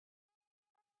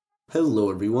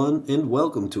Hello everyone, and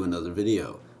welcome to another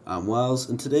video. I'm Wiles,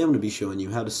 and today I'm going to be showing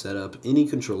you how to set up any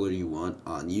controller you want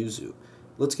on Yuzu.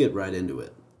 Let's get right into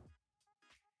it.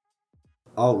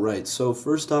 Alright, so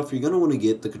first off, you're going to want to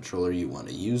get the controller you want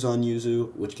to use on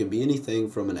Yuzu, which can be anything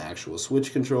from an actual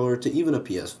Switch controller to even a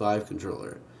PS5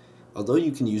 controller. Although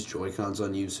you can use Joy-Cons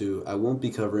on Yuzu, I won't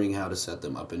be covering how to set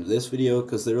them up in this video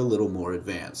because they're a little more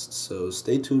advanced, so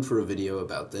stay tuned for a video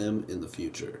about them in the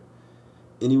future.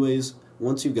 Anyways,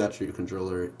 once you've got your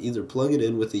controller, either plug it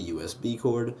in with a USB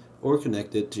cord or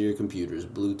connect it to your computer's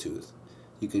Bluetooth.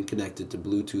 You can connect it to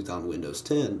Bluetooth on Windows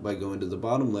 10 by going to the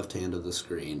bottom left hand of the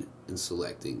screen and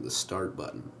selecting the Start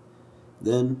button.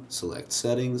 Then select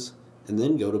Settings, and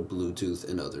then go to Bluetooth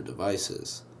and other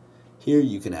devices. Here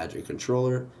you can add your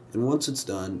controller, and once it's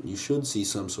done, you should see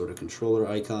some sort of controller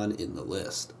icon in the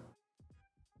list.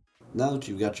 Now that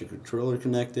you've got your controller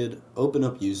connected, open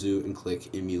up Yuzu and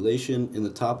click Emulation in the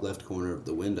top left corner of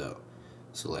the window.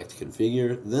 Select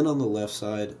Configure, then on the left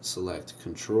side, select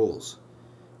Controls.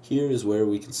 Here is where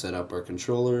we can set up our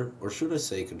controller, or should I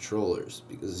say controllers,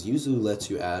 because Yuzu lets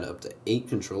you add up to 8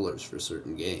 controllers for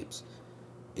certain games.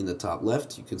 In the top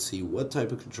left, you can see what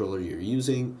type of controller you're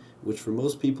using, which for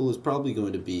most people is probably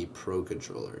going to be Pro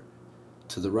Controller.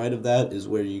 To the right of that is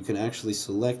where you can actually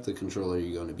select the controller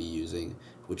you're going to be using,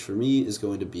 which for me is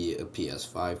going to be a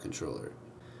PS5 controller.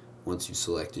 Once you've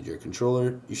selected your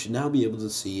controller, you should now be able to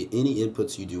see any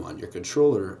inputs you do on your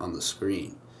controller on the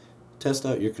screen. Test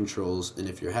out your controls, and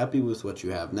if you're happy with what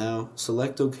you have now,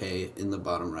 select OK in the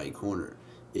bottom right corner.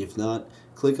 If not,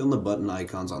 click on the button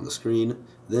icons on the screen,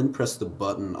 then press the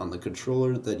button on the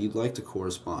controller that you'd like to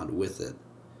correspond with it.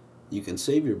 You can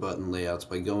save your button layouts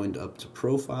by going up to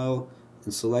Profile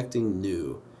and selecting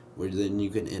New, where then you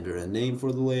can enter a name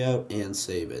for the layout and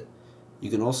save it.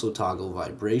 You can also toggle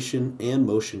vibration and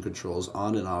motion controls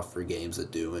on and off for games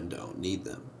that do and don't need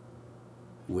them.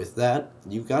 With that,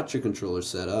 you've got your controller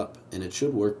set up, and it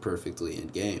should work perfectly in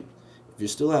game. If you're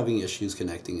still having issues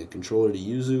connecting a controller to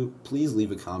Yuzu, please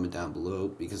leave a comment down below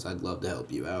because I'd love to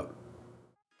help you out.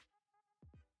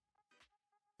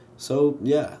 So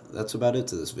yeah, that's about it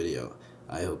to this video.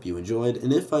 I hope you enjoyed,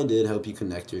 and if I did help you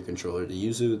connect your controller to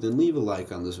Yuzu, then leave a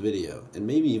like on this video, and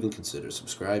maybe even consider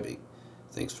subscribing.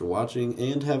 Thanks for watching,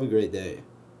 and have a great day.